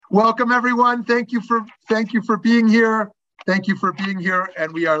Welcome, everyone. Thank you for being here. Thank you for being here.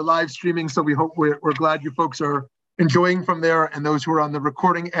 And we are live streaming, so we're glad you folks are enjoying from there, and those who are on the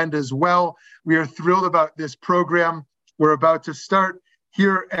recording end as well. We are thrilled about this program. We're about to start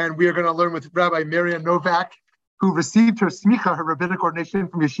here, and we are going to learn with Rabbi Marianne Novak, who received her smicha, her rabbinic ordination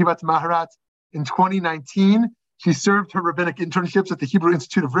from Yeshivat Maharat in 2019. She served her rabbinic internships at the Hebrew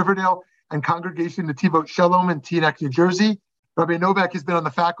Institute of Riverdale and Congregation Tavo Shalom in Teaneck, New Jersey. Rabbi Novak has been on the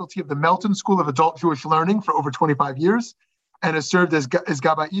faculty of the Melton School of Adult Jewish Learning for over 25 years and has served as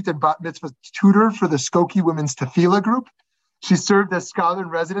Gabait and Bat Mitzvah tutor for the Skokie Women's Tefillah group. She served as scholar in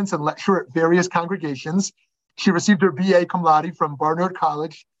residence and lecturer at various congregations. She received her BA cum laude from Barnard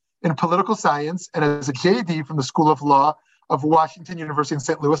College in political science and as a JD from the School of Law of Washington University in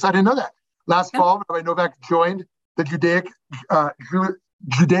St. Louis. I didn't know that. Last fall, Rabbi Novak joined the Judaic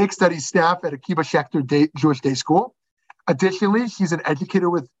Studies staff at Akiva Schechter Jewish Day School. Additionally, she's an educator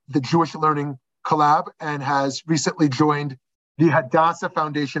with the Jewish Learning Collab and has recently joined the Hadassah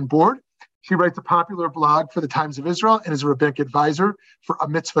Foundation Board. She writes a popular blog for the Times of Israel and is a rabbinic advisor for A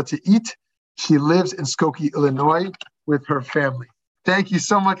Mitzvah to Eat. She lives in Skokie, Illinois with her family. Thank you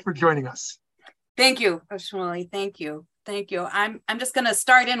so much for joining us. Thank you, Shmuley. Thank you. Thank you. I'm just going to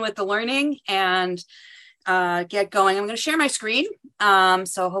start in with the learning and get going. I'm going to share my screen.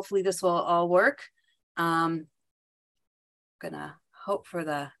 So hopefully this will all work. Gonna hope for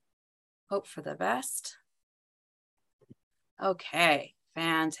the best. Okay,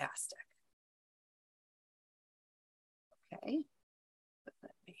 fantastic. Okay,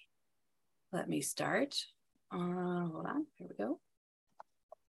 let me start. Hold on, here we go.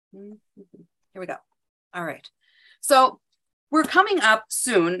 Here we go. All right, so we're coming up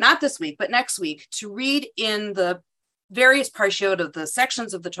soon, not this week, but next week, to read in the various parshot of the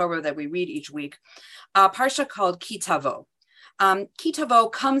sections of the Torah that we read each week, a parsha called Tavo.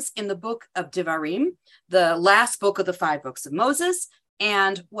 Tavo comes in the book of Devarim, the last book of the 5 books of Moses.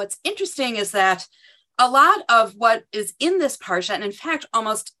 And what's interesting is that a lot of what is in this parsha, and in fact,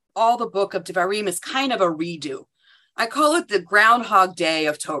 almost all the book of Devarim is kind of a redo. I call it the Groundhog Day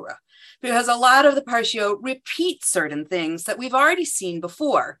of Torah, because a lot of the parsha repeat certain things that we've already seen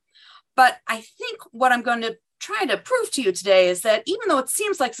before. But I think what I'm going to try to prove to you today is that even though it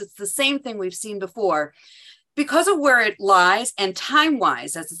seems like it's the same thing we've seen before, because of where it lies and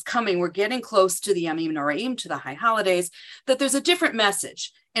time-wise, as it's coming, we're getting close to the Yamim Noraim, to the high holidays, that there's a different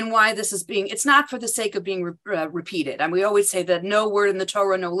message and why this is it's not for the sake of being repeated. And we always say that no word in the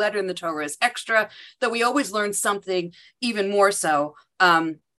Torah, no letter in the Torah is extra, that we always learn something even more so.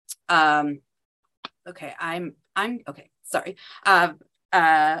 Okay, okay, sorry.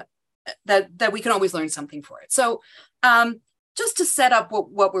 That we can always learn something for it. So just to set up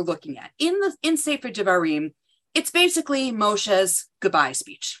what we're looking at, in Sefer Devarim, it's basically Moshe's goodbye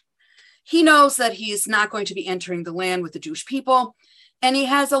speech. He knows that he's not going to be entering the land with the Jewish people, and he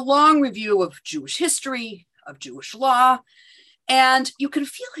has a long review of Jewish history, of Jewish law, and you can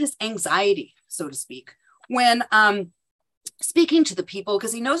feel his anxiety, so to speak, when speaking to the people,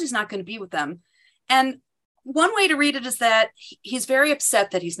 because he knows he's not going to be with them. And one way to read it is that he's very upset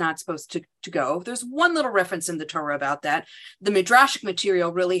that he's not supposed to go. There's one little reference in the Torah about that. The Midrashic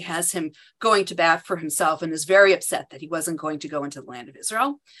material really has him going to bat for himself and is very upset that he wasn't going to go into the land of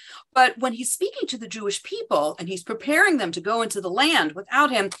Israel. But when he's speaking to the Jewish people and he's preparing them to go into the land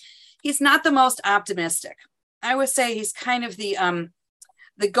without him, he's not the most optimistic. I would say he's kind of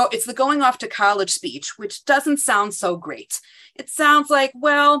it's the going off to college speech, which doesn't sound so great. It sounds like,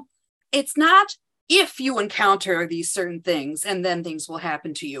 well, it's not if you encounter these certain things and then things will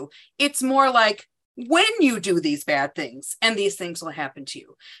happen to you. It's more like when you do these bad things and these things will happen to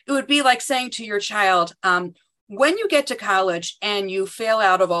you. It would be like saying to your child, when you get to college and you fail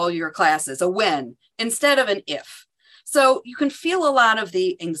out of all your classes, a when instead of an if. So you can feel a lot of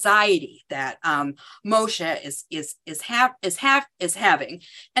the anxiety that Moshe is having,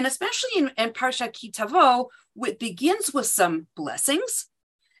 and especially in Parsha Tavo, it begins with some blessings.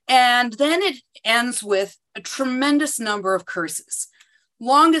 And then it ends with a tremendous number of curses,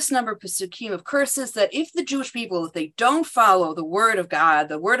 longest number of pasukim of curses that if the Jewish people, if they don't follow the word of God,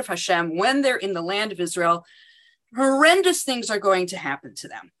 the word of Hashem, when they're in the land of Israel, horrendous things are going to happen to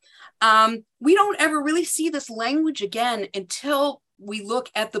them. We don't ever really see this language again until we look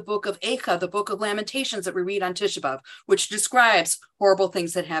at the book of Echa, the book of Lamentations that we read on Tisha B'Av, which describes horrible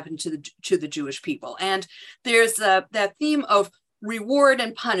things that happen to the Jewish people. And there's that theme of reward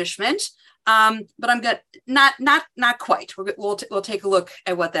and punishment, but I'm good. Not quite. We'll take a look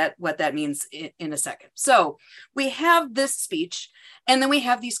at what that means in a second. So we have this speech, and then we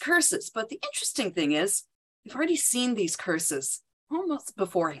have these curses. But the interesting thing is, we've already seen these curses almost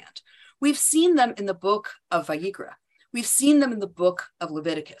beforehand. We've seen them in the book of Vayikra. We've seen them in the book of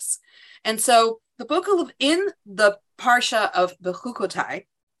Leviticus. And so in the Parsha of Bechukotai,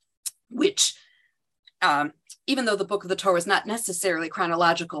 which even though the book of the Torah is not necessarily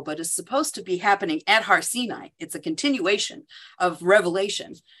chronological, but is supposed to be happening at Har Sinai, it's a continuation of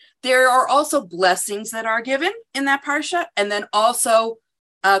Revelation. There are also blessings that are given in that Parsha, and then also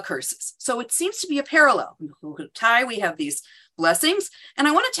curses. So it seems to be a parallel. In Bechukotai, we have these blessings, and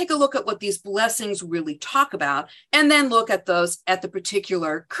I want to take a look at what these blessings really talk about, and then look at the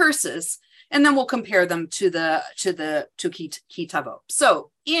particular curses, and then we'll compare them to Ki Tavo.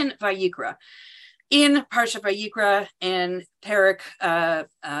 So in Vayikra, in Parsha Vayikra, in Perek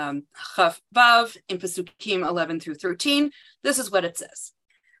Chaf Vav, in Pesukim 11 through 13, this is what it says: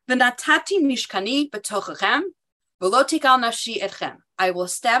 "V'natati mishkani b'tochechem, v'lo tikal nafshi etchem." I will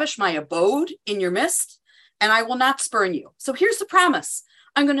establish my abode in your midst, and I will not spurn you. So here's the promise.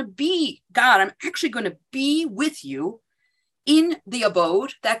 I'm going to be God. I'm actually going to be with you in the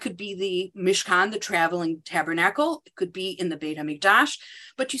abode. That could be the Mishkan, the traveling tabernacle. It could be in the Beit HaMikdash.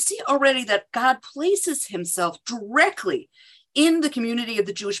 But you see already that God places himself directly in the community of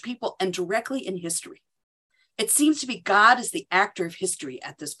the Jewish people and directly in history. It seems to be God is the actor of history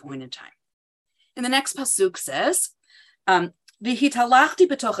at this point in time. And the next pasuk says, "V'hitalachti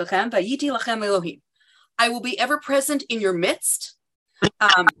b'tochechem v'yiti lachem Elohim." I will be ever present in your midst.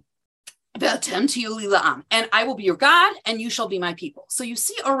 And I will be your God, and you shall be my people. So you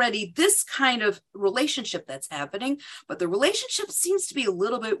see already this kind of relationship that's happening, but the relationship seems to be a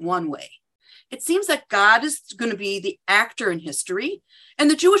little bit one way. It seems that God is going to be the actor in history, and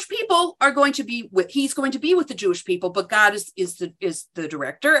the Jewish people are going to be he's going to be with the Jewish people, but God is the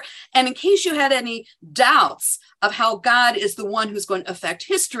director. And in case you had any doubts of how God is the one who's going to affect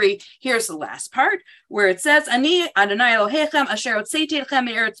history, here's the last part where it says, "Ani Adonai Elohechem asher hotzeiti etchem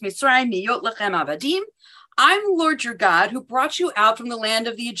me'eretz Mitzrayim miyot lechem avadim." I'm the Lord your God who brought you out from the land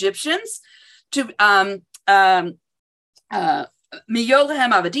of the Egyptians to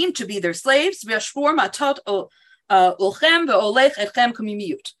Miyolhem avadim, to be their slaves,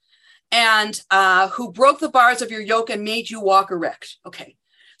 and who broke the bars of your yoke and made you walk erect. Okay,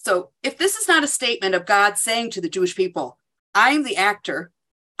 so if this is not a statement of God saying to the Jewish people, I'm the actor,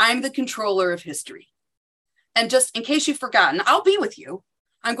 I'm the controller of history. And just in case you've forgotten, I'll be with you.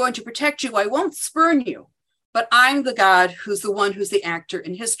 I'm going to protect you. I won't spurn you, but I'm the God who's the actor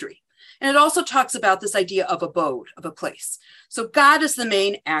in history. And it also talks about this idea of abode, of a place. So God is the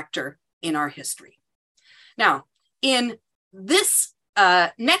main actor in our history. Now, in this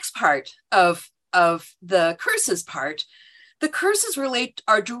next part of the curses part, the curses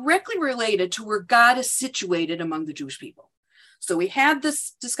are directly related to where God is situated among the Jewish people. So we had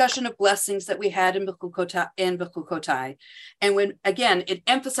this discussion of blessings that we had in Bechukotai. And when, again, it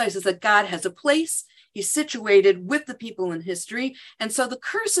emphasizes that God has a place. He's situated with the people in history. And so the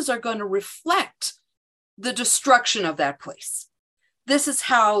curses are going to reflect the destruction of that place. This is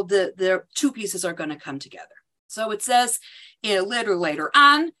how the two pieces are going to come together. So it says later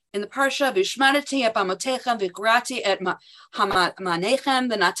on in the Parsha, "Vishmarati et bamotechem v'grati et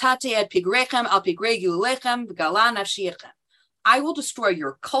hamanechem v'natati et pigrechem al pigrei gilulechem v'gala nafshiechem." I will destroy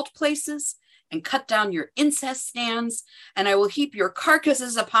your cult places and cut down your incest stands, and I will heap your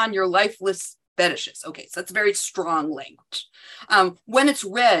carcasses upon your lifeless fetishes. Okay, so that's very strong language. When it's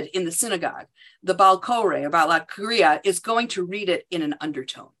read in the synagogue, the Baal Koreh or Baal Kriya is going to read it in an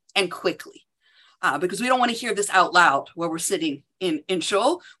undertone and quickly, because we don't want to hear this out loud while we're sitting in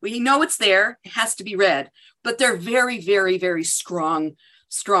shul. We know it's there; it has to be read, but they're very, very, very strong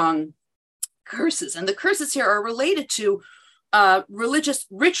curses, and the curses here are related to religious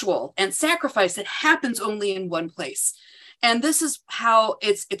ritual and sacrifice that happens only in one place. And this is how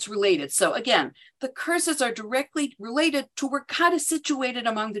it's related. So again, the curses are directly related to where God is situated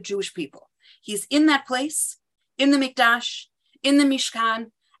among the Jewish people. He's in that place, in the Mikdash, in the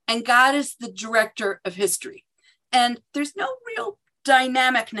Mishkan, and God is the director of history. And there's no real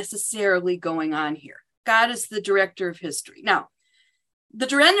dynamic necessarily going on here. God is the director of history. Now, the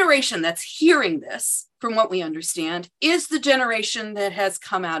generation that's hearing this, from what we understand, is the generation that has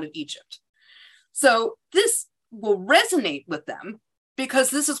come out of Egypt. So this will resonate with them because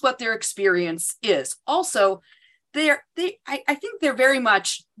this is what their experience is. Also, I think they're very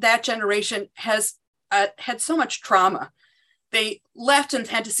much, that generation has had so much trauma. They left and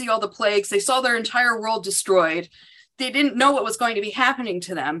had to see all the plagues. They saw their entire world destroyed. They didn't know what was going to be happening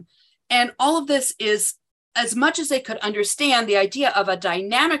to them. And all of this is, as much as they could understand, the idea of a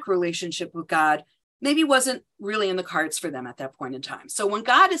dynamic relationship with God maybe wasn't really in the cards for them at that point in time. So when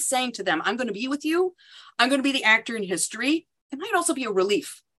God is saying to them, I'm going to be with you, I'm going to be the actor in history, it might also be a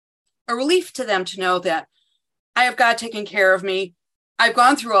relief to them to know that I have God taking care of me. I've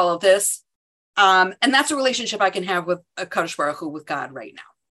gone through all of this. And that's a relationship I can have with a Kadosh Baruch Hu, with God right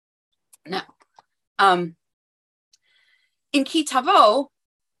now. Now, in Ki Tavo,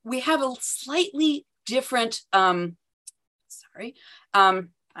 we have a slightly different, I have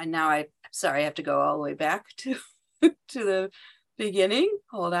to go all the way back to, to the beginning.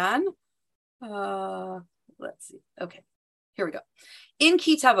 Hold on. Let's see. Okay, here we go. In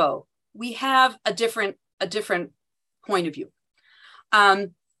Ki Tavo, we have a different point of view.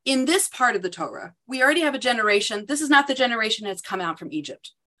 In this part of the Torah, we already have a generation. This is not the generation that's come out from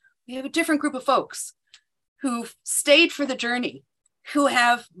Egypt. We have a different group of folks who've stayed for the journey, who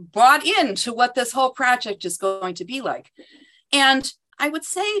have bought into what this whole project is going to be like. And I would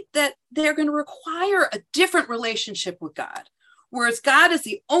say that they're going to require a different relationship with God, whereas God is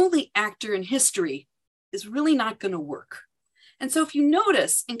the only actor in history is really not going to work. And so if you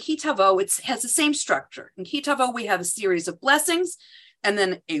notice in Ki Tavo, it has the same structure. In Ki Tavo, we have a series of blessings and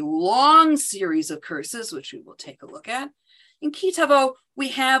then a long series of curses, which we will take a look at. In Ki Tavo, we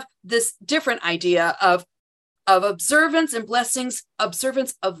have this different idea of observance and blessings,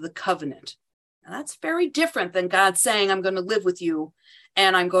 observance of the covenant. Now, that's very different than God saying, I'm going to live with you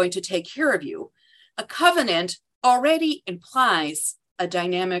and I'm going to take care of you. A covenant already implies a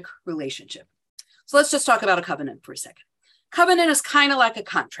dynamic relationship. So let's just talk about a covenant for a second. Covenant is kind of like a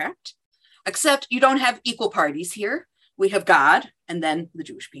contract, except you don't have equal parties here. We have God and then the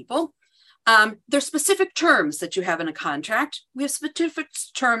Jewish people. There's specific terms that you have in a contract. We have specific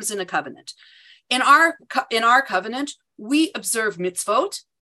terms in a covenant. In our covenant, we observe mitzvot,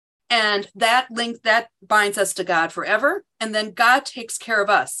 and that binds us to God forever. And then God takes care of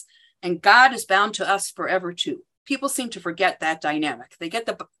us, and God is bound to us forever too. People seem to forget that dynamic. They get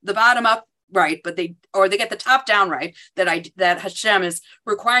the bottom up right, but they get the top down right, that Hashem is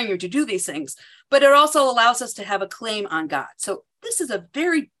requiring you to do these things. But it also allows us to have a claim on God. So this is a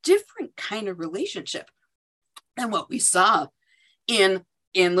very different kind of relationship than what we saw in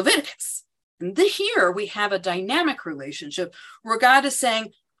Leviticus. And here we have a dynamic relationship where God is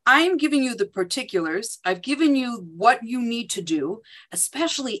saying, I am giving you the particulars. I've given you what you need to do,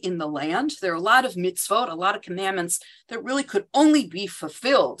 especially in the land. There are a lot of mitzvot, a lot of commandments that really could only be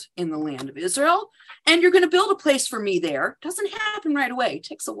fulfilled in the land of Israel. And you're going to build a place for me there. It doesn't happen right away. It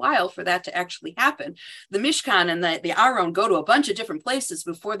takes a while for that to actually happen. The Mishkan and the Aron go to a bunch of different places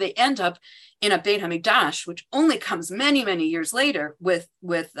before they end up in a Beit HaMikdash, which only comes many, many years later with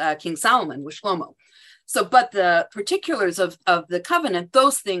King Solomon, with Shlomo. So, but the particulars of the covenant,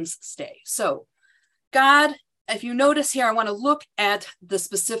 those things stay. So God, if you notice here, I want to look at the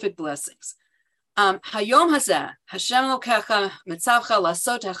specific blessings. Hayom hazeh, Hashem Elokecha mitzavcha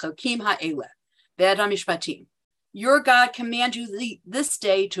lasot hachokim ha'eleh, ve'ed hamishpatim. Your God commands you this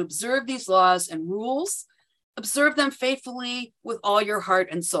day to observe these laws and rules. Observe them faithfully with all your heart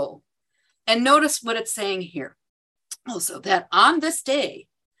and soul. And notice what it's saying here. Also, that on this day,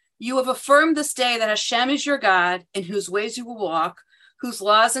 you have affirmed this day that Hashem is your God, in whose ways you will walk, whose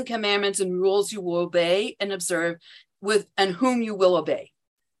laws and commandments and rules you will obey and observe, and whom you will obey.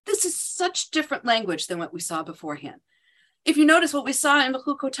 This is such different language than what we saw beforehand. If you notice what we saw in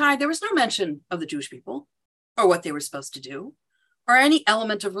Mechukotai, there was no mention of the Jewish people or what they were supposed to do or any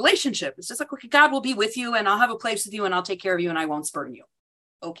element of relationship. It's just like, okay, God will be with you and I'll have a place with you and I'll take care of you and I won't spurn you.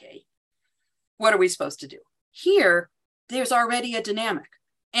 Okay, what are we supposed to do? Here, there's already a dynamic.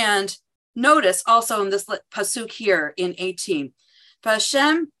 And notice also in this pasuk here in 18,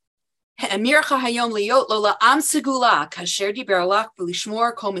 Hashem emircha hayom liyot lo la'am segula kasher diber lach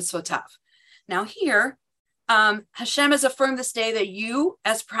v'lishmor kol mitzvotav. Now here, Hashem has affirmed this day that you,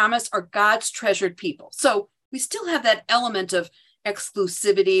 as promised, are God's treasured people. So we still have that element of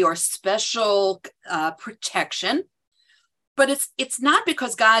exclusivity or special protection, but it's not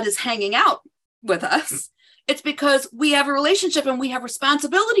because God is hanging out with us. It's because we have a relationship and we have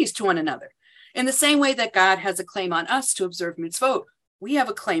responsibilities to one another. In the same way that God has a claim on us to observe mitzvot, we have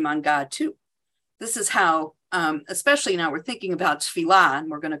a claim on God too. This is how, especially now we're thinking about tefillah, and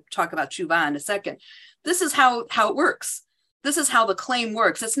we're going to talk about Teshuva in a second. This is how it works. This is how the claim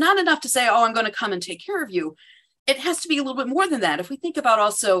works. It's not enough to say, oh, I'm going to come and take care of you. It has to be a little bit more than that. If we think about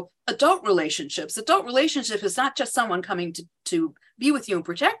also adult relationships is not just someone coming to be with you and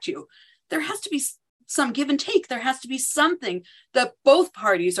protect you. There has to be some give and take. There has to be something that both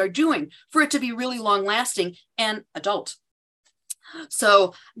parties are doing for it to be really long lasting and adult.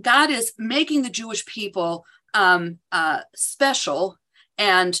 So God is making the Jewish people special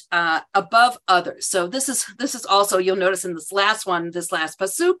and above others. So this is also, you'll notice in this last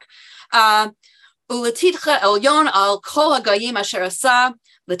pasuk, Uletitcha elyon al kol hagayim asher asa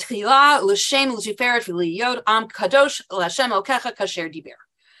l'tchila l'shem l'tiferet v'liyod am kadosh l'Hashem elkecha kasher diber.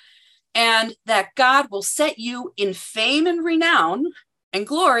 And that God will set you in fame and renown and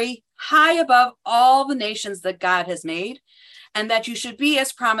glory high above all the nations that God has made, and that you should be,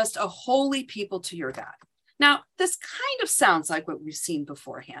 as promised, a holy people to your God. Now, this kind of sounds like what we've seen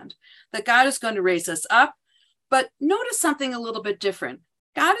beforehand, that God is going to raise us up, but notice something a little bit different.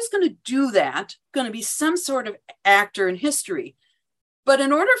 God is going to do that, going to be some sort of actor in history. But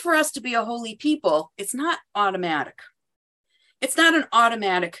in order for us to be a holy people, it's not automatic. It's not an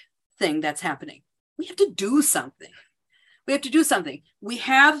automatic thing that's happening. We have to do something. We have to do something. We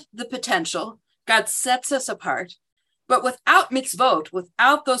have the potential. God sets us apart. But without mitzvot,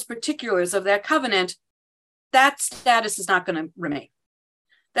 without those particulars of that covenant, that status is not going to remain.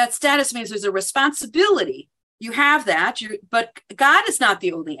 That status means there's a responsibility. You have that, but God is not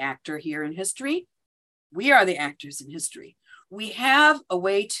the only actor here in history. We are the actors in history. We have a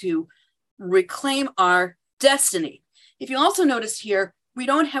way to reclaim our destiny. If you also notice here, we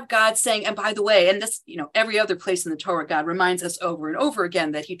don't have God saying, and by the way, and this, every other place in the Torah, God reminds us over and over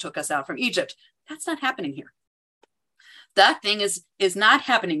again that he took us out from Egypt. That's not happening here. That thing is not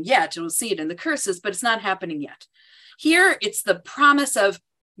happening yet. We'll see it in the curses, but it's not happening yet. Here, it's the promise of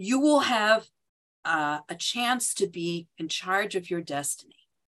you will have a chance to be in charge of your destiny.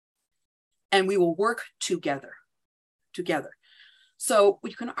 And we will work together. So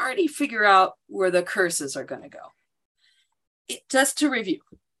we can already figure out where the curses are going to go. Just to review,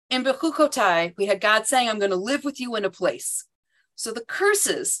 in Bechukotai, we had God saying, I'm going to live with you in a place. So the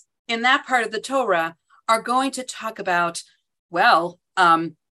curses in that part of the Torah are going to talk about, the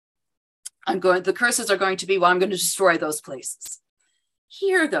curses are going to be, I'm going to destroy those places.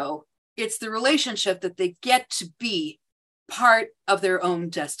 Here, though, it's the relationship that they get to be part of their own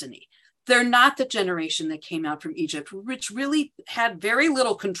destiny. They're not the generation that came out from Egypt, which really had very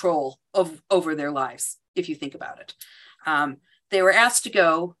little control over their lives, if you think about it. They were asked to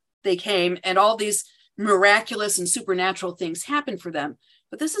go, they came, and all these miraculous and supernatural things happened for them.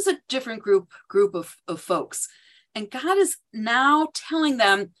 But this is a different group of folks. And God is now telling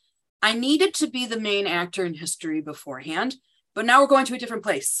them, I needed to be the main actor in history beforehand, but now we're going to a different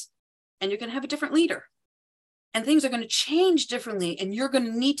place. And you're going to have a different leader. And things are going to change differently, and you're going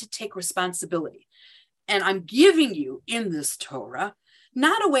to need to take responsibility. And I'm giving you in this Torah,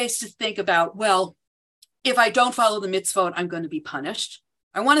 not a ways to think about, well, if I don't follow the mitzvot, I'm going to be punished.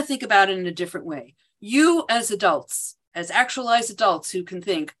 I want to think about it in a different way. You as adults, as actualized adults who can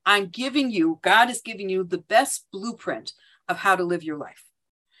think, God is giving you the best blueprint of how to live your life.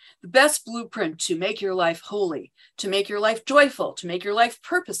 The best blueprint to make your life holy, to make your life joyful, to make your life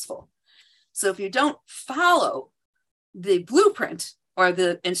purposeful. So if you don't follow the blueprint or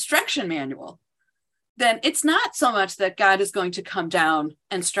the instruction manual, then it's not so much that God is going to come down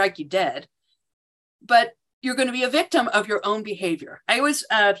and strike you dead, but you're going to be a victim of your own behavior. I always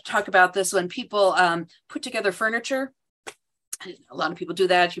talk about this when people put together furniture. A lot of people do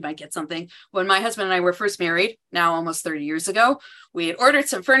that. You might get something. When my husband and I were first married, now almost 30 years ago, we had ordered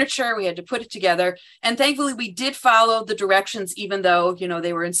some furniture. We had to put it together. And thankfully, we did follow the directions, even though,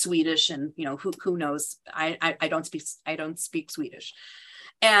 they were in Swedish and, who knows? I don't speak Swedish.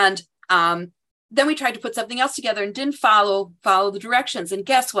 And then we tried to put something else together and didn't follow the directions. And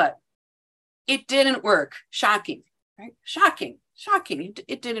guess what? It didn't work. Shocking, right? Shocking.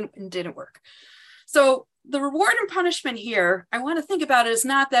 It didn't work. So the reward and punishment here, I want to think about it as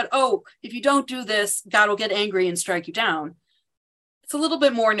not that, if you don't do this, God will get angry and strike you down. It's a little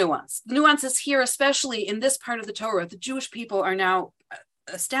bit more nuanced. The nuance is here, especially in this part of the Torah. The Jewish people are now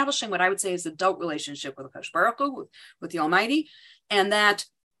establishing what I would say is adult relationship with Hakadosh Baruch Hu, with the Almighty, and that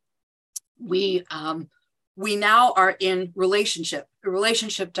we now are in a relationship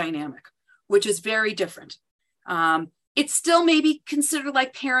dynamic, which is very different. It's still maybe considered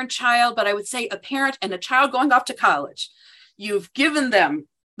like parent-child, but I would say a parent and a child going off to college. You've given them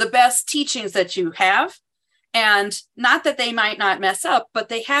the best teachings that you have, and not that they might not mess up, but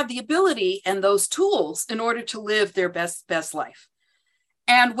they have the ability and those tools in order to live their best life,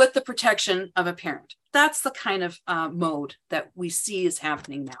 and with the protection of a parent. That's the kind of mode that we see is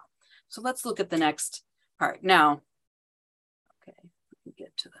happening now. So let's look at the next part now. Okay, we can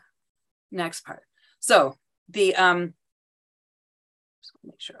get to the next part. So the just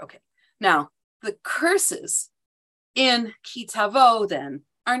make sure. Okay, now the curses in Ki Tavo then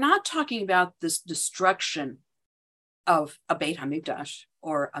are not talking about this destruction of a Beit HaMikdash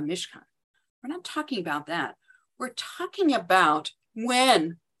or a Mishkan. We're not talking about that. We're talking about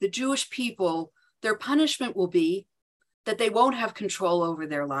when the Jewish people, their punishment will be that they won't have control over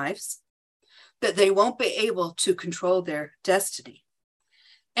their lives, that they won't be able to control their destiny.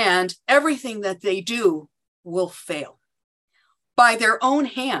 And everything that they do will fail by their own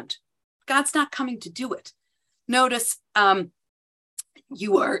hand. God's not coming to do it. Notice you're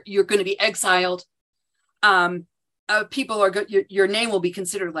going to be exiled. People are your name will be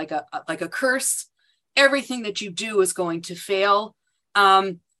considered like a curse. Everything that you do is going to fail.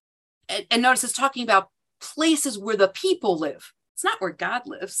 And notice it's talking about places where the people live. It's not where God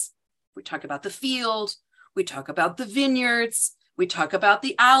lives. We talk about the field. We talk about the vineyards. We talk about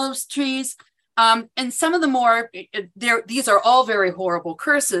the olive trees. And some of the more, these are all very horrible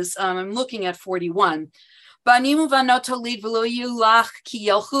curses. I'm looking at 41. You're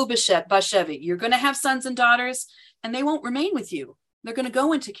going to have sons and daughters, and they won't remain with you. They're going to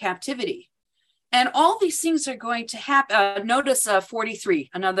go into captivity. And all these things are going to happen. Notice 43,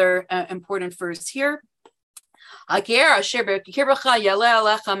 another important verse here. The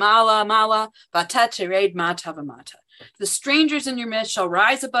strangers in your midst shall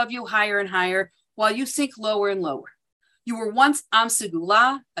rise above you higher and higher, while you sink lower and lower. You were once Am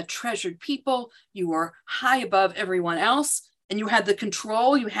Segula, a treasured people. You were high above everyone else, and you had the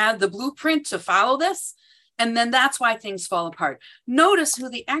control, you had the blueprint to follow this, and then that's why things fall apart. Notice who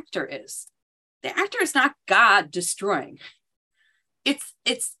the actor is. The actor is not God destroying.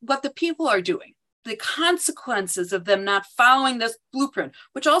 It's what the people are doing. The consequences of them not following this blueprint,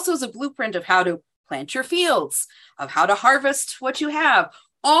 which also is a blueprint of how to plant your fields, of how to harvest what you have.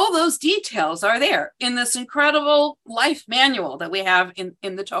 All those details are there in this incredible life manual that we have in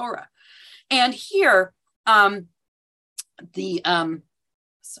the Torah. And here, they'll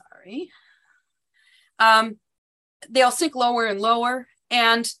sink lower and lower.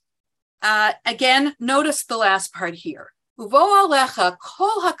 And again, notice the last part here.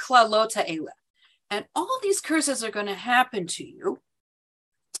 And all these curses are going to happen to you.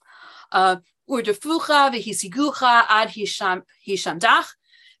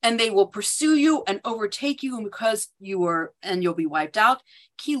 And they will pursue you and overtake you because you'll be wiped out.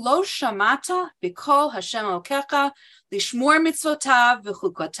 Ki lo shamata b'kol Hashem Elokecha lishmor mitzvotav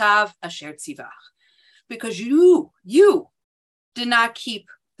v'chukotav asher tzivach. Because you did not keep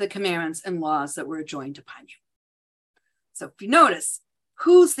the commandments and laws that were enjoined upon you. So if you notice,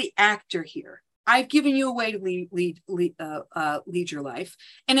 who's the actor here? I've given you a way to lead your life.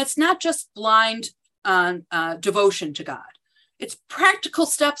 And it's not just blind devotion to God. It's practical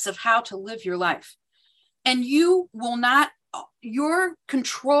steps of how to live your life. And you will not, your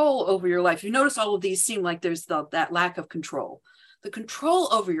control over your life, you notice all of these seem like there's that lack of control. The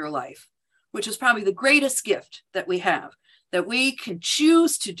control over your life, which is probably the greatest gift that we have, that we can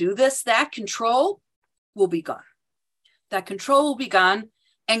choose to do this, that control will be gone. That control will be gone.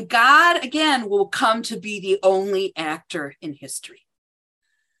 And God, again, will come to be the only actor in history.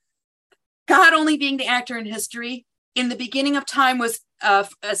 God only being the actor in history in the beginning of time was as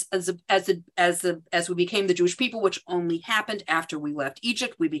we became the Jewish people, which only happened after we left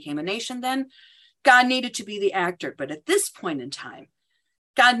Egypt. We became a nation then. God needed to be the actor. But at this point in time,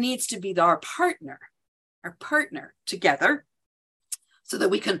 God needs to be our partner together so that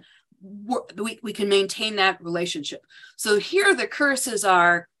we can maintain that relationship. So here the curses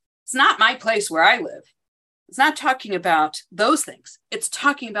are, it's not my place where I live. It's not talking about those things. It's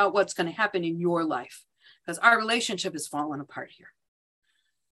talking about what's going to happen in your life because our relationship is falling apart here.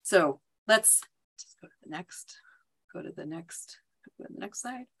 So let's just go to the next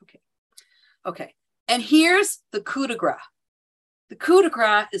slide. Okay. And here's the coup de grace. The coup de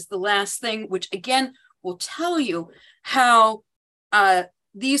grace is the last thing, which again will tell you how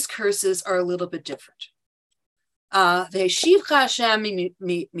these curses are a little bit different. V'heshivcha Hashem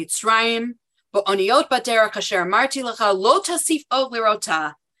mitzrayim ba'oniyot baderech asher amarti lecha lo tasif od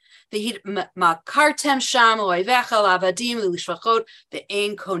lirota v'makartem sham lo'evecha la'avadim l'lishvachot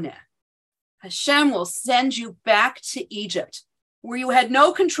ve'ein koneh. Hashem will send you back to Egypt, where you had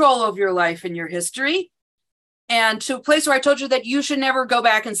no control over your life and your history, and to a place where I told you that you should never go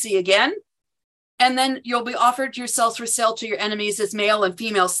back and see again. And then you'll be offered yourselves for sale to your enemies as male and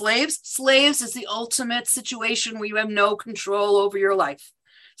female slaves. Slaves is the ultimate situation where you have no control over your life.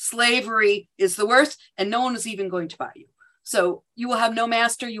 Slavery is the worst, and no one is even going to buy you. So you will have no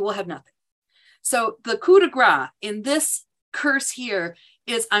master, you will have nothing. So the coup de grace in this curse here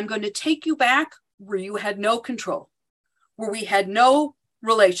is I'm going to take you back where you had no control, where we had no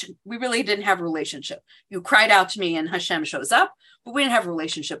relation. We really didn't have a relationship. You cried out to me and Hashem shows up, but we didn't have a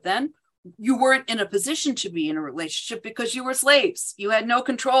relationship then. You weren't in a position to be in a relationship because you were slaves. You had no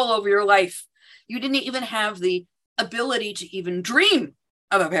control over your life. You didn't even have the ability to even dream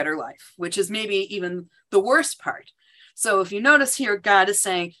of a better life, which is maybe even the worst part. So if you notice here, God is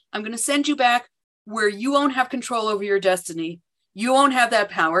saying, I'm going to send you back where you won't have control over your destiny. You won't have that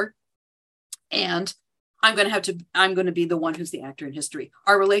power. And I'm going to be the one who's the actor in history.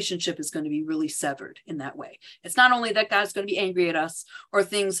 Our relationship is going to be really severed in that way. It's not only that God's going to be angry at us or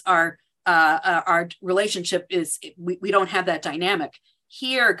things are, our relationship is, we don't have that dynamic.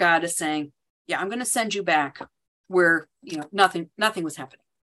 Here, God is saying, yeah, I'm going to send you back where, nothing was happening.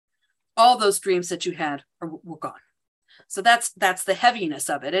 All those dreams that you had were gone. So that's the heaviness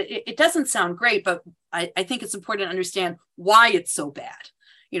of it. It doesn't sound great, but I think it's important to understand why it's so bad.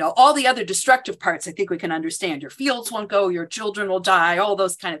 All the other destructive parts, I think we can understand. Your fields won't go, your children will die, all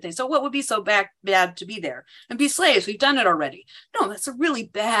those kind of things. So what would be so bad to be there and be slaves? We've done it already. No, that's a really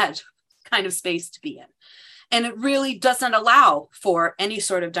bad kind of space to be in. And it really doesn't allow for any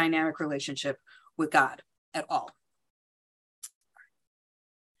sort of dynamic relationship with God at all.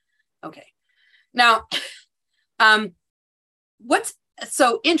 Okay. Now, what's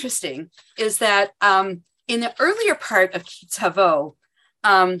so interesting is that in the earlier part of Tavo,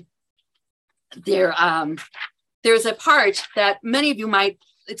 there's a part that many of you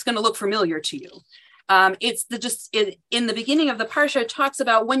it's going to look familiar to you. It's in the beginning of the Parasha, it talks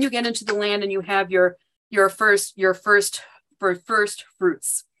about when you get into the land and you have your first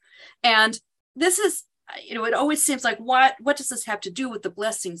fruits. And this is, it always seems like, what does this have to do with the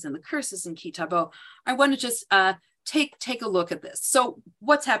blessings and the curses in Tavo? I want to just take a look at this. So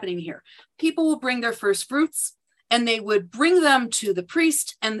what's happening here? People will bring their first fruits and they would bring them to the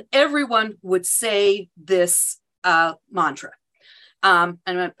priest and everyone would say this mantra. And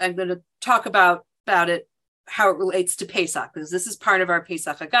I'm going to talk about it, how it relates to Pesach, because this is part of our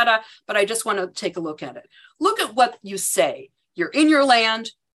Pesach Haggadah, but I just want to take a look at it. Look at what you say. You're in your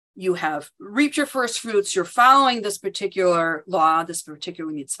land, you have reaped your first fruits, you're following this particular law, this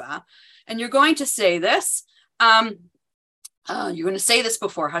particular mitzvah, and you're going to say this. You're going to say this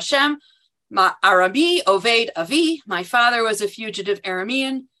before Hashem. Arabi Oved Avi, my father was a fugitive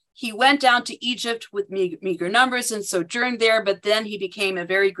Aramean. He went down to Egypt with meager numbers and sojourned there, but then he became a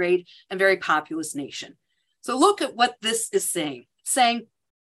very great and very populous nation. So look at what this is saying. Saying,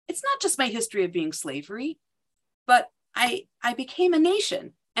 it's not just my history of being slavery, but I became a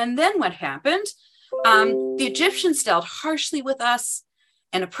nation. And then what happened? The Egyptians dealt harshly with us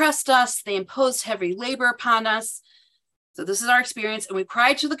and oppressed us. They imposed heavy labor upon us. So this is our experience. And we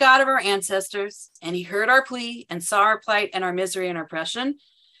cried to the God of our ancestors, and he heard our plea and saw our plight and our misery and oppression.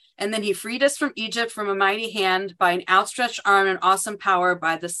 And then he freed us from Egypt from a mighty hand by an outstretched arm and awesome power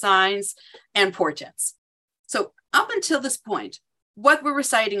by the signs and portents. So up until this point, what we're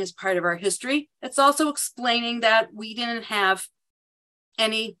reciting is part of our history. It's also explaining that we didn't have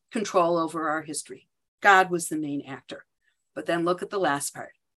any control over our history. God was the main actor. But then look at the last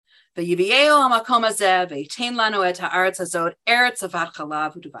part. But he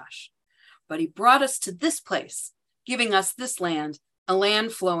brought us to this place, giving us this land, a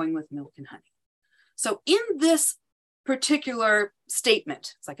land flowing with milk and honey. So in this particular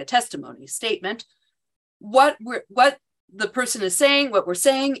statement, it's like a testimony statement, what the person is saying, what we're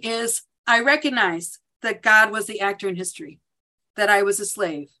saying is, I recognize that God was the actor in history, that I was a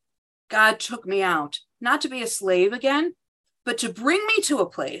slave. God took me out, not to be a slave again, but to bring me to a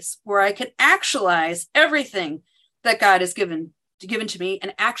place where I can actualize everything that God has given to me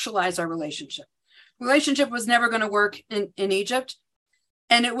and actualize our relationship. Relationship was never going to work in Egypt.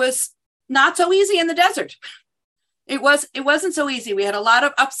 And it was not so easy in the desert. It wasn't so easy. We had a lot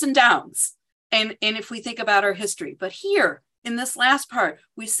of ups and downs. And if we think about our history, but here in this last part,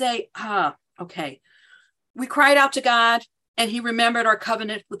 we say, okay, we cried out to God and he remembered our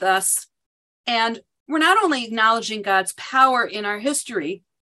covenant with us. And we're not only acknowledging God's power in our history,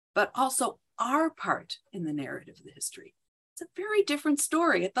 but also our part in the narrative of the history. It's a very different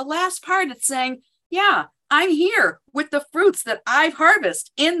story. At the last part, it's saying, yeah, I'm here with the fruits that I've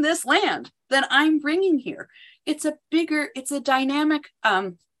harvested in this land that I'm bringing here. It's a dynamic,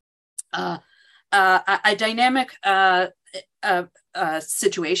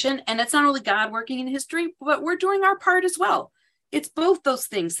 situation. And it's not only God working in history, but we're doing our part as well. It's both those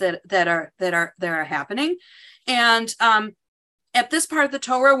things that are happening. And at this part of the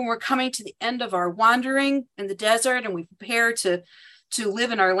Torah, when we're coming to the end of our wandering in the desert and we prepare to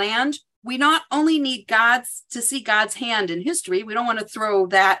live in our land, we not only need to see God's hand in history, we don't want to throw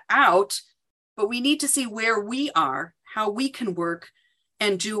that out, but we need to see where we are, how we can work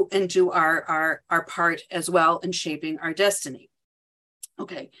and do our part as well in shaping our destiny.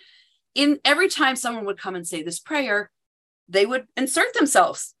 Okay. In every time someone would come and say this prayer, they would insert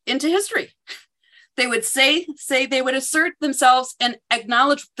themselves into history. They would say they would assert themselves and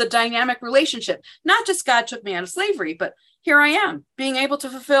acknowledge the dynamic relationship. Not just God took me out of slavery, but here I am being able to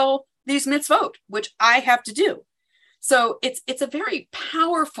fulfill these mitzvot, which I have to do. So it's a very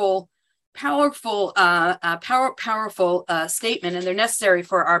powerful statement, and they're necessary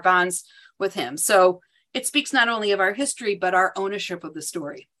for our bonds with him. So it speaks not only of our history, but our ownership of the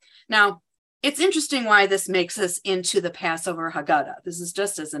story. Now, it's interesting why this makes us into the Passover Haggadah. This is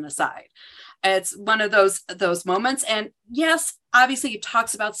just as an aside. It's one of those moments. And yes, obviously it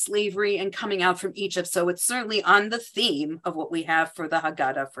talks about slavery and coming out from Egypt. So it's certainly on the theme of what we have for the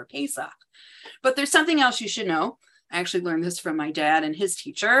Haggadah for Pesach. But there's something else you should know. I actually learned this from my dad and his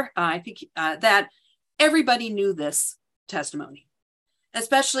teacher. I think that everybody knew this testimony,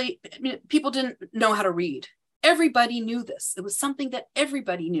 especially people didn't know how to read. Everybody knew this. It was something that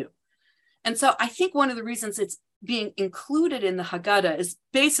everybody knew. And so I think one of the reasons it's being included in the Haggadah is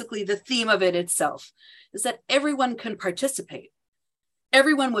basically the theme of it itself, is that everyone can participate.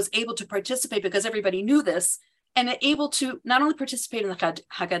 Everyone was able to participate because everybody knew this, and able to not only participate in the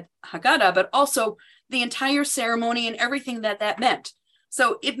Haggadah, but also the entire ceremony and everything that meant.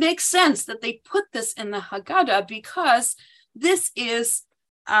 So it makes sense that they put this in the Haggadah, because this is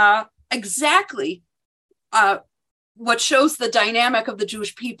exactly what shows the dynamic of the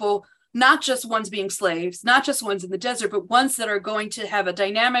Jewish people, not just ones being slaves, not just ones in the desert, but ones that are going to have a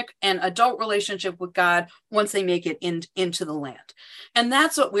dynamic and adult relationship with God once they make it into the land. And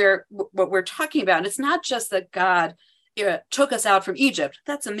that's what we're talking about. It's not just that God took us out from Egypt.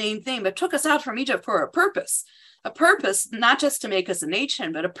 That's the main thing, but took us out from Egypt for a purpose not just to make us a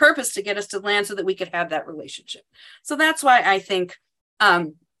nation, but a purpose to get us to land so that we could have that relationship. So that's why I think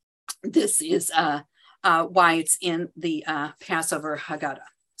this is why it's in the Passover Haggadah.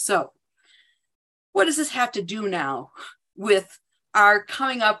 So what does this have to do now with our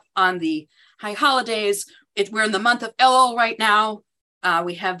coming up on the high holidays? We're in the month of Elul right now.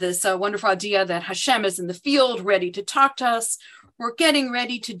 We have this wonderful idea that Hashem is in the field ready to talk to us. We're getting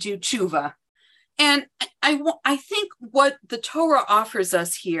ready to do Teshuva. And I think what the Torah offers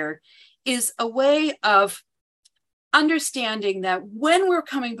us here is a way of understanding that when we're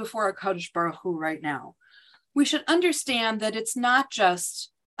coming before our Kadosh Baruch Hu right now, we should understand that it's not just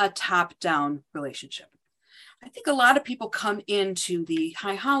a top-down relationship. I think a lot of people come into the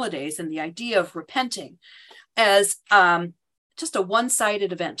high holidays and the idea of repenting as just a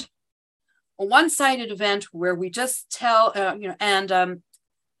one-sided event. A one-sided event where we just tell, an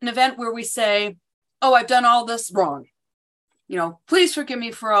event where we say, oh, I've done all this wrong. Please forgive me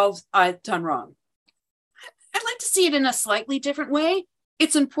for all I've done wrong. I'd like to see it in a slightly different way.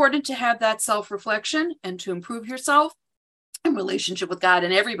 It's important to have that self-reflection and to improve yourself in relationship with God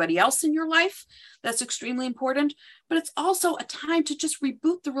and everybody else in your life. That's extremely important. But it's also a time to just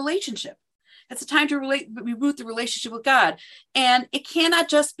reboot the relationship. It's a time to reboot the relationship with God. And it cannot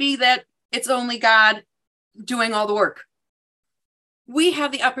just be that it's only God doing all the work. We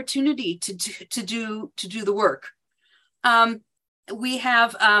have the opportunity to do the work. We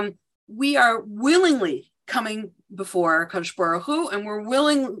are willingly coming before Kadosh Baruch Hu, and we're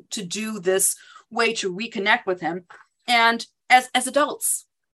willing to do this way to reconnect with him. And as adults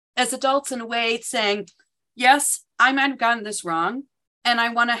in a way saying, yes, I might have gotten this wrong, and I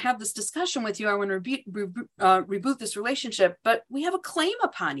want to have this discussion with you. I want to reboot this relationship, but we have a claim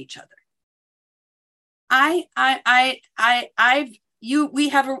upon each other. We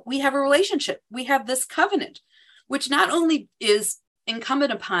have a relationship. We have this covenant, which not only is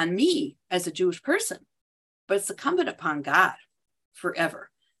incumbent upon me as a Jewish person, but it's incumbent upon God forever.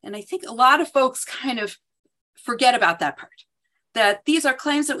 And I think a lot of folks kind of forget about that part, that these are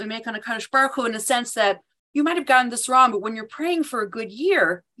claims that we make on a Kadosh Baruch Hu in the sense that you might have gotten this wrong, but when you're praying for a good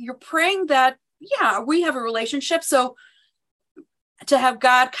year, you're praying that, yeah, we have a relationship. So to have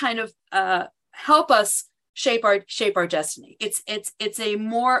God kind of help us shape our destiny. It's a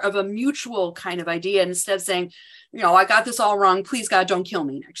more of a mutual kind of idea, instead of saying, I got this all wrong. Please, God, don't kill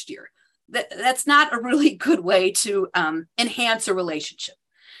me next year. That's not a really good way to enhance a relationship.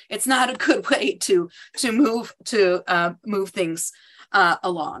 It's not a good way to move things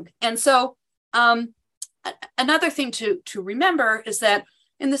along. And so another thing to remember is that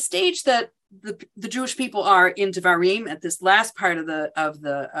in the stage that the Jewish people are in Devarim, at this last part of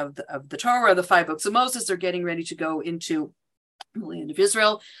the Torah, the 5 books of Moses, they're getting ready to go into the land of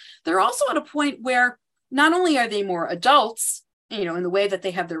Israel. They're also at a point where not only are they more adults, in the way that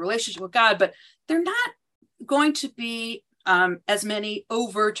they have their relationship with God, but they're not going to be as many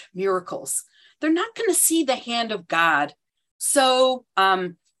overt miracles. They're not going to see the hand of God so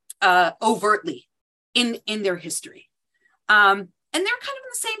overtly in their history. And they're kind of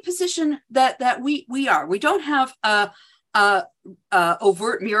in the same position that we are. We don't have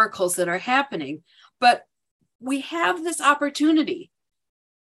overt miracles that are happening, but we have this opportunity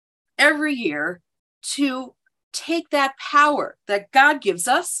every year to take that power that God gives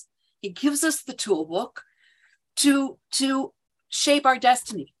us. He gives us the toolbook to shape our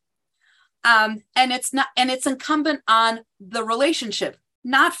destiny. And it's incumbent on the relationship,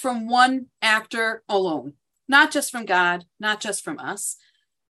 not from one actor alone, not just from God, not just from us,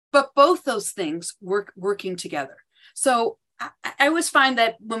 but both those things working together. So I always find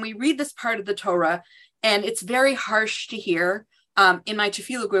that when we read this part of the Torah, and it's very harsh to hear. In my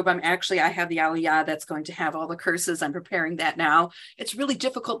tefillah group, I have the Aliyah that's going to have all the curses. I'm preparing that now. It's really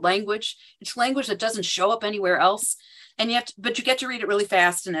difficult language. It's language that doesn't show up anywhere else, and but you get to read it really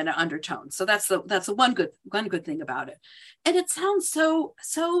fast and in an undertone. So that's the one good thing about it. And it sounds so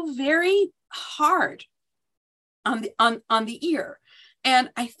very hard on the ear. And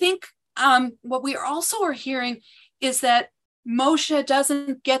I think what we also are hearing is that Moshe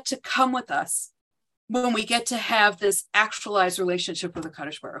doesn't get to come with us when we get to have this actualized relationship with the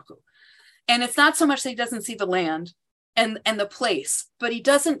Kadosh Baruch Hu. And it's not so much that he doesn't see the land and the place, but he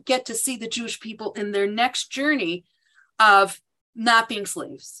doesn't get to see the Jewish people in their next journey of not being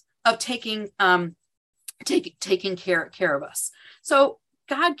slaves, of taking care of us. So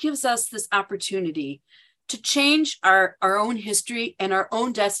God gives us this opportunity to change our own history and our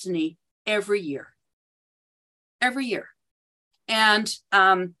own destiny every year.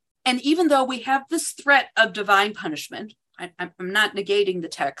 And even though we have this threat of divine punishment, I'm not negating the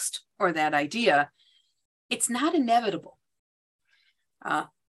text or that idea, it's not inevitable.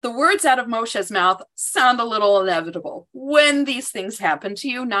 The words out of Moshe's mouth sound a little inevitable when these things happen to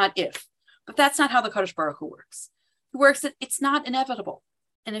you, not if. But that's not how the Kadosh Baruch Hu works. He works that it's not inevitable.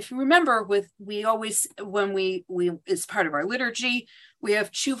 And if you remember, when we as part of our liturgy, we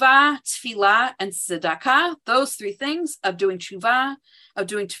have tshuva, tefillah, and tzedakah. Those three things of doing tshuva, of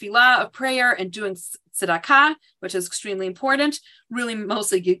doing tefillah, of prayer, and doing tzedakah, which is extremely important. Really,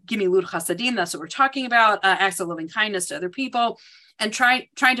 mostly gimilut chasadim. That's what we're talking about. Acts of loving kindness to other people, and trying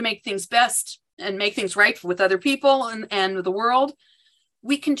to make things best and make things right with other people and the world.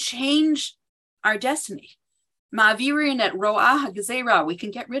 We can change our destiny. Ma'avirin et ro'ah ha'gezerah, we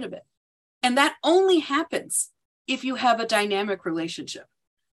can get rid of it. And that only happens if you have a dynamic relationship.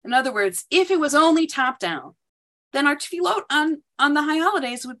 In other words, if it was only top down, then our tefillot on the high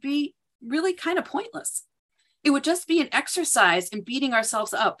holidays would be really kind of pointless. It would just be an exercise in beating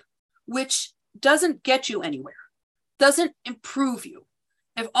ourselves up, which doesn't get you anywhere, doesn't improve you.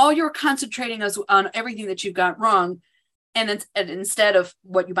 If all you're concentrating on everything that you've got wrong, and instead of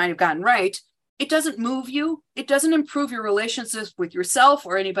what you might have gotten right, it doesn't move you. It doesn't improve your relationships with yourself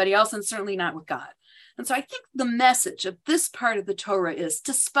or anybody else, and certainly not with God. And so I think the message of this part of the Torah is,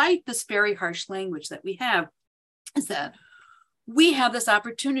 despite this very harsh language that we have, is that we have this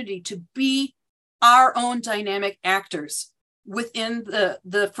opportunity to be our own dynamic actors within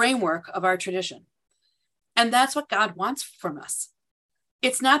the framework of our tradition. And that's what God wants from us.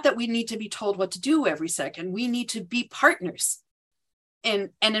 It's not that we need to be told what to do every second. We need to be partners and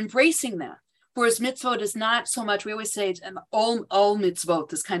embracing that. Whereas mitzvot is not so much, we always say all mitzvot,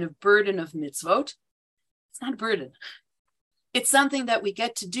 this kind of burden of mitzvot. It's not a burden. It's something that we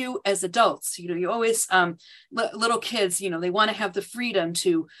get to do as adults. You always, little kids, they want to have the freedom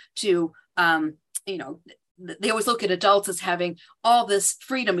to they always look at adults as having all this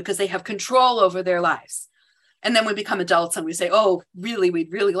freedom because they have control over their lives. And then we become adults and we say, oh, really,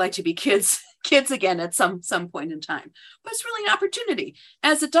 we'd really like to be kids again at some point in time. But it's really an opportunity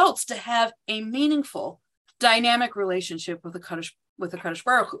as adults to have a meaningful, dynamic relationship with the Kadosh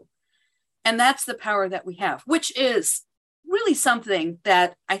Baruch Hu. And that's the power that we have, which is really something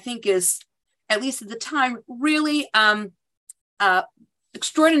that I think is, at least at the time, really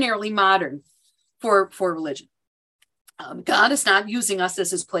extraordinarily modern for religion. God is not using us as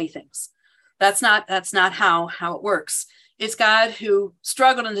his playthings. That's not how it works. It's God who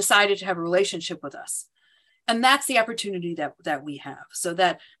struggled and decided to have a relationship with us. And that's the opportunity that we have, so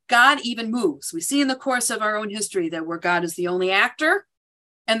that God even moves. We see in the course of our own history that where God is the only actor.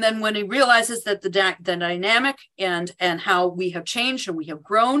 And then when he realizes that the dynamic and how we have changed and we have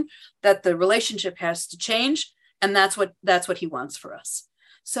grown, that the relationship has to change. And that's what he wants for us.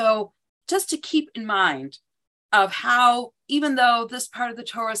 So just to keep in mind of how, even though this part of the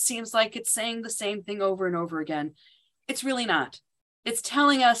Torah seems like it's saying the same thing over and over again, it's really not. It's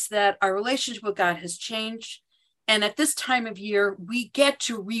telling us that our relationship with God has changed. And at this time of year, we get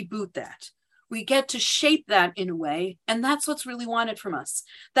to reboot that. We get to shape that in a way. And that's what's really wanted from us.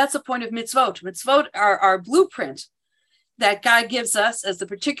 That's the point of mitzvot. Mitzvot are our blueprint that God gives us as the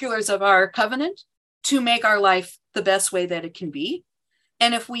particulars of our covenant to make our life the best way that it can be.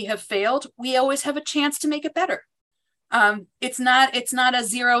 And if we have failed, we always have a chance to make it better. It's not a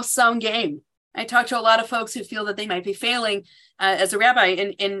zero-sum game. I talk to a lot of folks who feel that they might be failing as a rabbi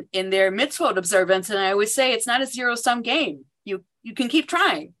in their mitzvot observance, and I always say it's not a zero-sum game. You can keep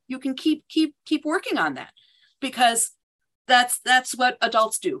trying. You can keep working on that, because that's what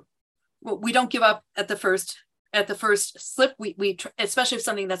adults do. We don't give up at the first slip. We especially if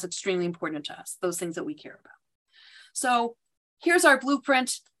something that's extremely important to us, those things that we care about. So here's our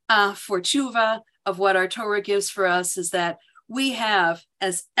blueprint for Teshuva of what our Torah gives for us, is that we have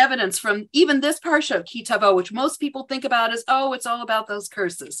as evidence from even this Parsha, Tavo, which most people think about as, oh, it's all about those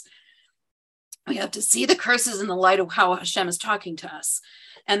curses. We have to see the curses in the light of how Hashem is talking to us.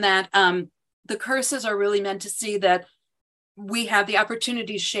 And that the curses are really meant to see that we have the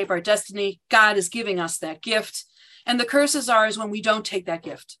opportunity to shape our destiny. God is giving us that gift. And the curses are is when we don't take that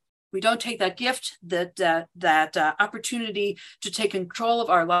gift. We don't take that gift, that opportunity to take control of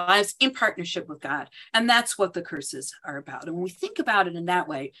our lives in partnership with God. And that's what the curses are about. And when we think about it in that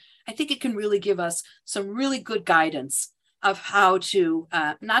way, I think it can really give us some really good guidance of how to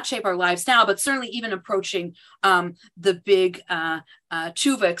not shape our lives now, but certainly even approaching the big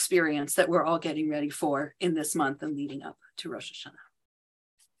Teshuva experience that we're all getting ready for in this month and leading up to Rosh Hashanah.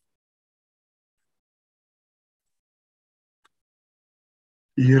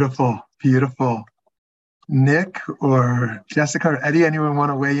 Beautiful, beautiful. Nick or Jessica or Eddie, anyone want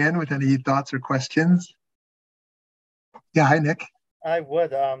to weigh in with any thoughts or questions? Yeah, hi, Nick. I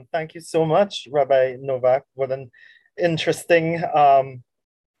would. Thank you so much, Rabbi Novak. What an interesting, I'm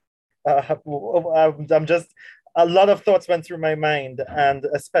just, a lot of thoughts went through my mind, and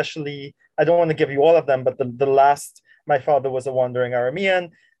especially, I don't want to give you all of them, but the last, my father was a wandering Aramean,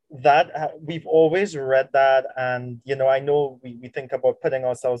 that we've always read that. And, you know, I know we think about putting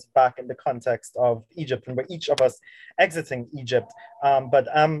ourselves back in the context of Egypt, and we're each of us exiting Egypt. But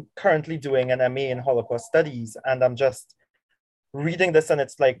I'm currently doing an MA in Holocaust Studies, and I'm just reading this, and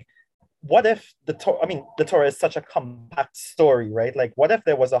it's like, what if the Torah is such a compact story, right? Like, what if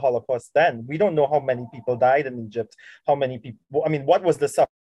there was a Holocaust then? We don't know how many people died in Egypt, how many people, I mean, what was the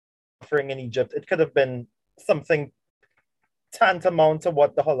suffering in Egypt? It could have been something tantamount to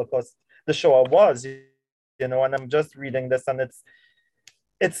what the Holocaust, the Shoah was, you know, and I'm just reading this, and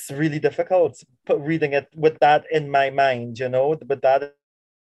it's really difficult reading it with that in my mind, you know, with that in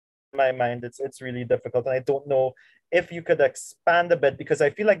my mind, it's really difficult. And I don't know if you could expand a bit, because I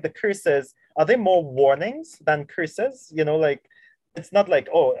feel like the curses, are they more warnings than curses? You know, like, it's not like,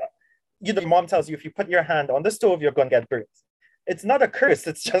 oh, you know, mom tells you if you put your hand on the stove, you're going to get burnt. It's not a curse.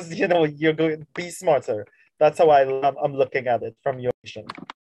 It's just, you know, you're going to be smarter. That's how I'm looking at it from your vision.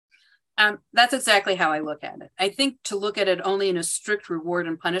 That's exactly how I look at it. I think to look at it only in a strict reward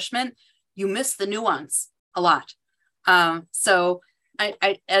and punishment, you miss the nuance a lot. So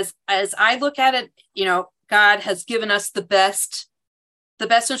as I look at it, you know, God has given us the best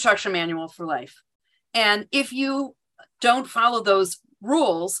instruction manual for life. And if you don't follow those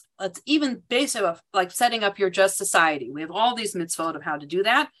rules, it's even basic of like setting up your just society. We have all these mitzvot of how to do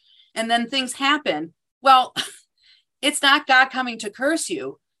that. And then things happen. Well, it's not God coming to curse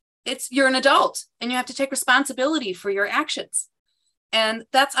you. You're an adult and you have to take responsibility for your actions. And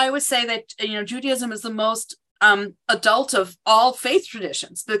I always say that, you know, Judaism is the most adult of all faith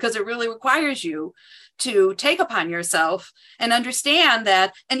traditions, because it really requires you to take upon yourself and understand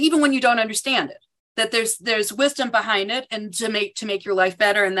that, and even when you don't understand it, that there's wisdom behind it, and to make your life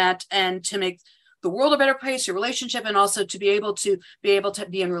better, and to make the world a better place, your relationship, and also to be able to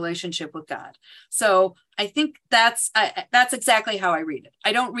be in relationship with God. So I think that's exactly how I read it.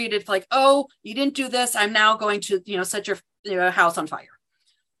 I don't read it like, oh, you didn't do this, I'm now going to, you know, set your house on fire.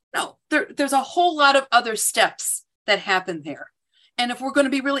 No, there's a whole lot of other steps that happen there. And if we're going to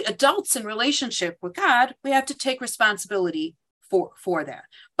be really adults in relationship with God, we have to take responsibility for that.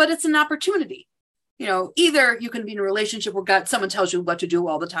 But it's an opportunity. You know, either you can be in a relationship where someone tells you what to do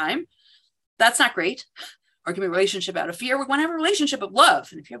all the time. That's not great. Or it can be a relationship out of fear. We want to have a relationship of love.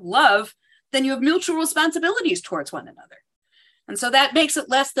 And if you have love, then you have mutual responsibilities towards one another. And so that makes it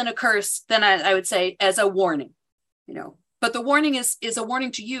less than a curse, than I would say as a warning, you know. But the warning is a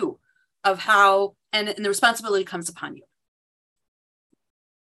warning to you of how, and the responsibility comes upon you.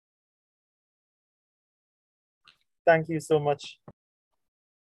 Thank you so much.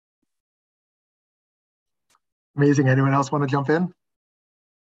 Amazing. Anyone else want to jump in?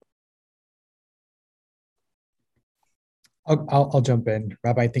 I'll jump in.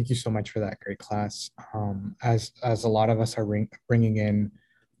 Rabbi, thank you so much for that great class. As a lot of us are bringing in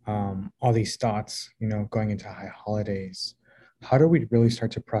all these thoughts, going into high holidays, how do we really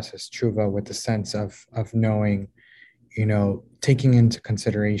start to process tshuva with the sense of knowing, taking into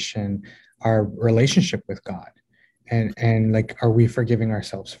consideration our relationship with God, and like, are we forgiving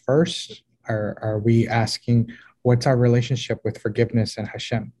ourselves first? Are we asking, what's our relationship with forgiveness and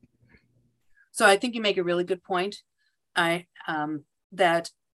Hashem? So I think you make a really good point. That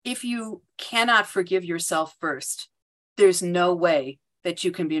if you cannot forgive yourself first, there's no way that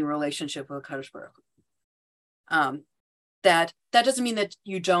you can be in relationship with Kadosh Baruch Hu. That doesn't mean that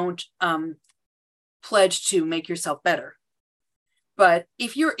you don't pledge to make yourself better. But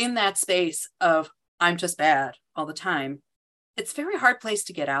if you're in that space of, I'm just bad all the time, it's a very hard place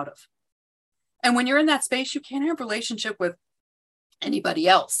to get out of. And when you're in that space, you can't have a relationship with anybody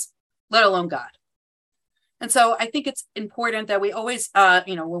else, let alone God. And so I think it's important that we always,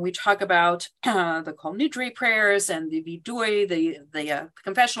 when we talk about the Kol Nidre prayers and the Vidui, the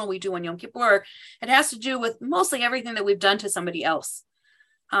confessional we do on Yom Kippur, it has to do with mostly everything that we've done to somebody else.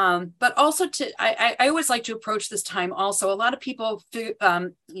 But also I always like to approach this time also. A lot of people, they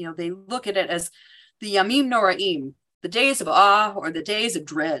look at it as the Yamim Noraim, the days of awe or the days of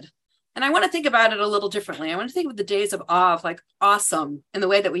dread. And I want to think about it a little differently. I want to think of the days of awe of like awesome in the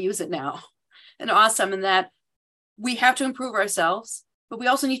way that we use it now. And awesome in that we have to improve ourselves, but we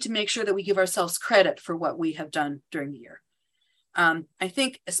also need to make sure that we give ourselves credit for what we have done during the year. I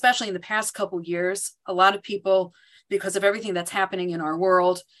think, especially in the past couple of years, a lot of people, because of everything that's happening in our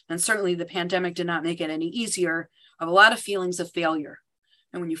world, and certainly the pandemic did not make it any easier, have a lot of feelings of failure.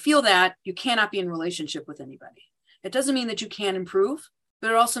 And when you feel that, you cannot be in relationship with anybody. It doesn't mean that you can't improve,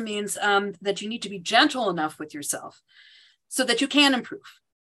 but it also means that you need to be gentle enough with yourself so that you can improve.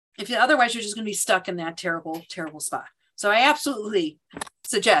 Otherwise, you're just going to be stuck in that terrible, terrible spot. So I absolutely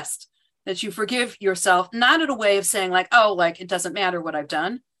suggest that you forgive yourself, not in a way of saying like, oh, like it doesn't matter what I've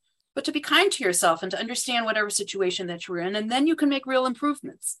done, but to be kind to yourself and to understand situation that you're in, and then you can make real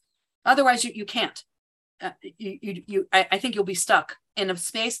improvements. Otherwise, you can't. I think you'll be stuck in a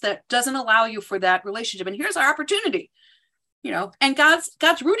space that doesn't allow you for that relationship. And here's our opportunity, and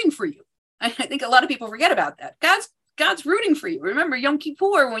God's rooting for you. I think a lot of people forget about that. God's rooting for you. Remember, Yom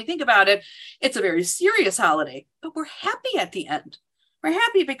Kippur, when we think about it, it's a very serious holiday, but we're happy at the end. We're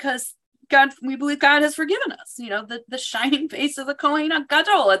happy because we believe God has forgiven us. The shining face of the Kohen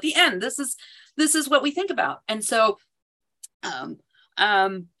Gadol at the end. This is what we think about. And so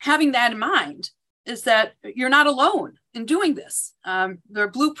having that in mind is that you're not alone in doing this. There are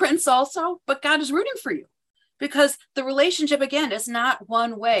blueprints also, but God is rooting for you because the relationship, again, is not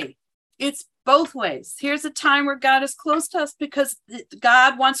one way. It's both ways. Here's a time where God is close to us because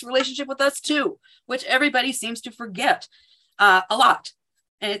God wants a relationship with us too, which everybody seems to forget a lot.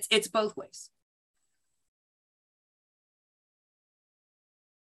 And it's both ways.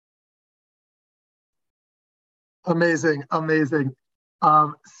 Amazing.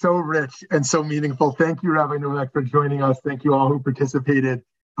 So rich and so meaningful. Thank you, Rabbi Novak, for joining us. Thank you all who participated.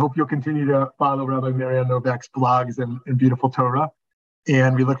 I hope you'll continue to follow Rabbi Marianne Novak's blogs and beautiful Torah.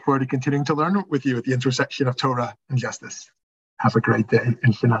 And we look forward to continuing to learn with you at the intersection of Torah and justice. Have a great day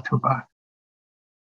and Shana Tova.